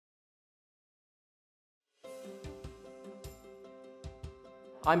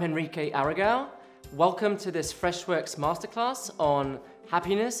I'm Enrique Aragao. Welcome to this Freshworks masterclass on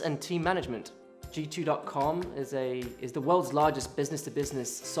happiness and team management. G2.com is the world's largest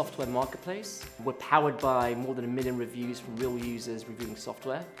business-to-business software marketplace. We're powered by more than 1 million reviews from real users reviewing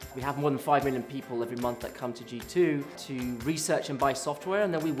software. We have more than 5 million people every month that come to G2 to research and buy software,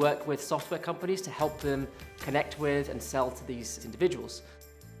 and then we work with software companies to help them connect with and sell to these individuals.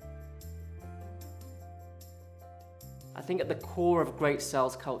 I think at the core of great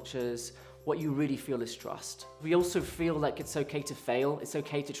sales cultures, what you really feel is trust. We also feel like it's okay to fail, it's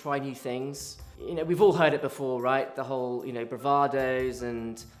okay to try new things. We've all heard it before, right? The whole, bravados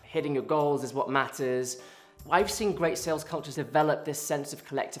and hitting your goals is what matters. I've seen great sales cultures develop this sense of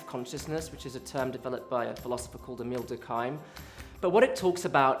collective consciousness, which is a term developed by a philosopher called Emile Durkheim. But what it talks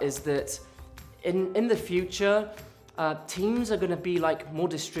about is that in the future, teams are going to be more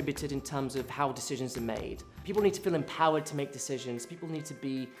distributed in terms of how decisions are made. People need to feel empowered to make decisions. People need to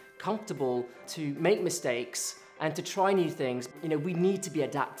be comfortable to make mistakes and to try new things. We need to be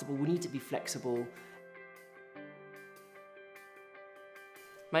adaptable. We need to be flexible.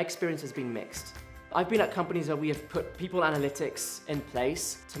 My experience has been mixed. I've been at companies where we have put people analytics in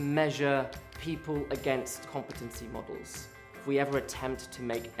place to measure people against competency models. If we ever attempt to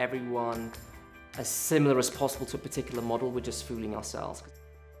make everyone as similar as possible to a particular model, we're just fooling ourselves.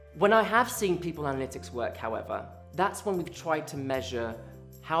 When I have seen people analytics work, however, that's when we've tried to measure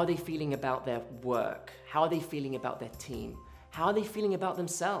how are they feeling about their work, how are they feeling about their team, how are they feeling about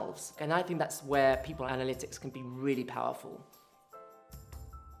themselves. And I think that's where people analytics can be really powerful.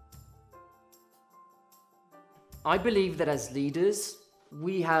 I believe that as leaders,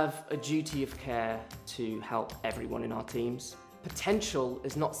 we have a duty of care to help everyone in our teams. Potential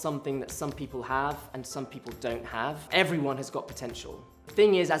is not something that some people have and some people don't have. Everyone has got potential. The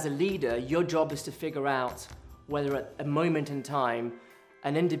thing is, as a leader, your job is to figure out whether at a moment in time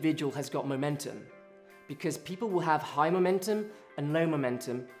an individual has got momentum. Because people will have high momentum and low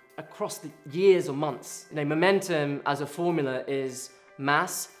momentum across the years or months. Momentum as a formula is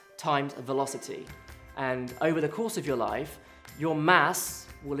mass times velocity. And over the course of your life, your mass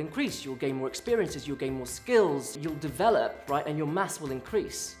will increase. You'll gain more experiences, you'll gain more skills, you'll develop, right? And your mass will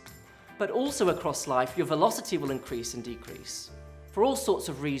increase. But also across life, your velocity will increase and decrease. For all sorts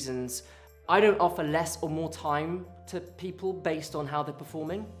of reasons, I don't offer less or more time to people based on how they're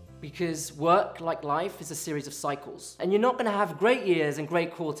performing, because work, like life, is a series of cycles. And you're not going to have great years and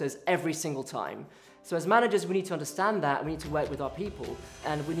great quarters every single time. So as managers, we need to understand that, we need to work with our people,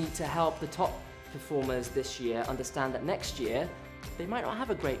 and we need to help the top performers this year understand that next year, they might not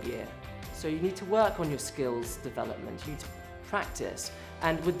have a great year. So you need to work on your skills development, you need to practice.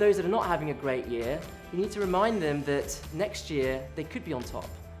 And with those that are not having a great year, you need to remind them that next year they could be on top.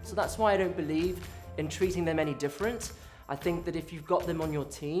 So that's why I don't believe in treating them any different. I think that if you've got them on your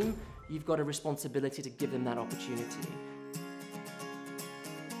team, you've got a responsibility to give them that opportunity.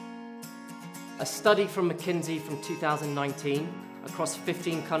 A study from McKinsey from 2019, across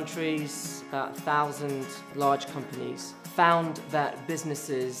 15 countries, about 1,000 large companies, found that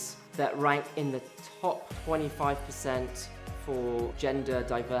businesses that rank in the top 25% for gender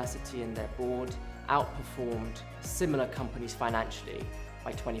diversity in their board outperformed similar companies financially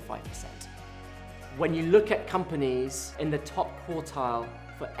by 25%. When you look at companies in the top quartile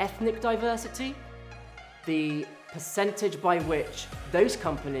for ethnic diversity, the percentage by which those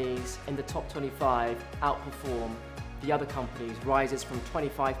companies in the top 25 outperform the other companies rises from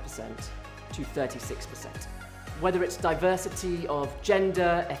 25% to 36%. Whether it's diversity of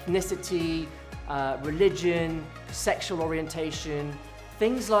gender, ethnicity, religion, sexual orientation,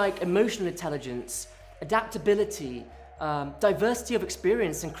 things like emotional intelligence, adaptability, diversity of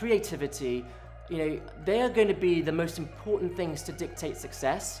experience and creativity, they are going to be the most important things to dictate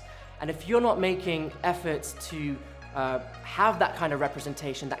success. And if you're not making efforts to have that kind of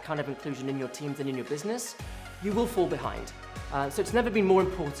representation, that kind of inclusion in your teams and in your business, you will fall behind. So it's never been more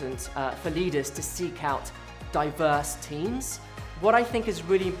important for leaders to seek out diverse teams. What I think is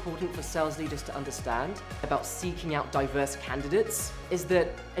really important for sales leaders to understand about seeking out diverse candidates is that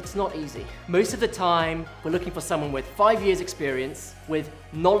it's not easy. Most of the time, we're looking for someone with 5 years experience, with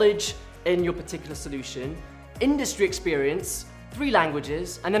knowledge in your particular solution, industry experience, 3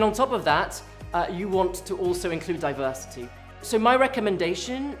 languages, and then on top of that, you want to also include diversity. So my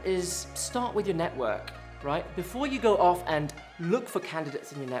recommendation is start with your network, right? Before you go off and look for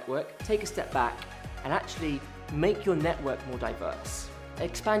candidates in your network, take a step back and actually make your network more diverse.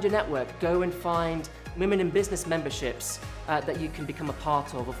 Expand your network, go and find women in business memberships that you can become a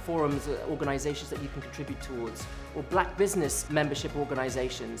part of, or forums, organizations that you can contribute towards. or black business membership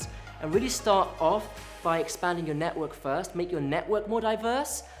organizations. And really start off by expanding your network first, make your network more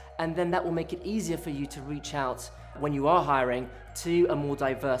diverse, and then that will make it easier for you to reach out when you are hiring to a more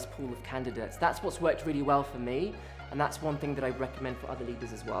diverse pool of candidates. That's what's worked really well for me, and that's one thing that I recommend for other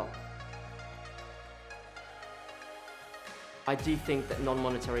leaders as well. I do think that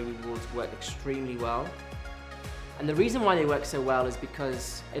non-monetary rewards work extremely well. And the reason why they work so well is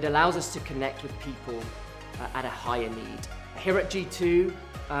because it allows us to connect with people at a higher need. Here at G2,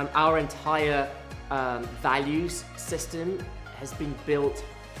 our entire values system has been built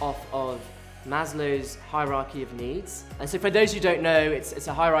off of Maslow's hierarchy of needs. And so for those who don't know, it's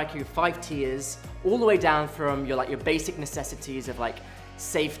a hierarchy of 5 tiers, all the way down from your basic necessities of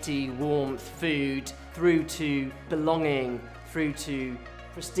safety, warmth, food, through to belonging, through to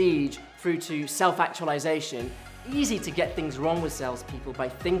prestige, through to self-actualization. Easy to get things wrong with salespeople by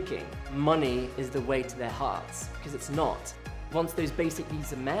thinking money is the way to their hearts, because it's not. Once those basic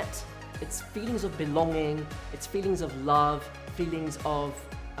needs are met, it's feelings of belonging, it's feelings of love, feelings of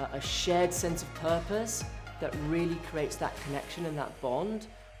a shared sense of purpose that really creates that connection and that bond.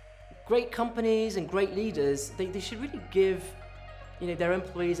 Great companies and great leaders, they should really give their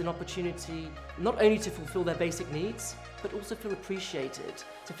employees an opportunity not only to fulfill their basic needs, but also feel appreciated,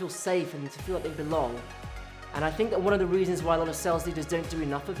 to feel safe and to feel like they belong. And I think that one of the reasons why a lot of sales leaders don't do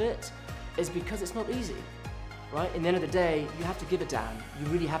enough of it is because it's not easy, right? In the end of the day, you have to give a damn. You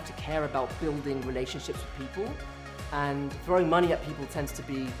really have to care about building relationships with people, and throwing money at people tends to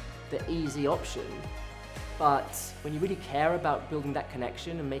be the easy option. But when you really care about building that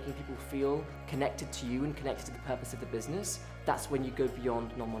connection and making people feel connected to you and connected to the purpose of the business, that's when you go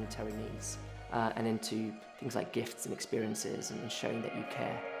beyond non-monetary needs and into things like gifts and experiences and showing that you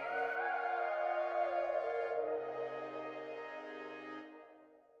care.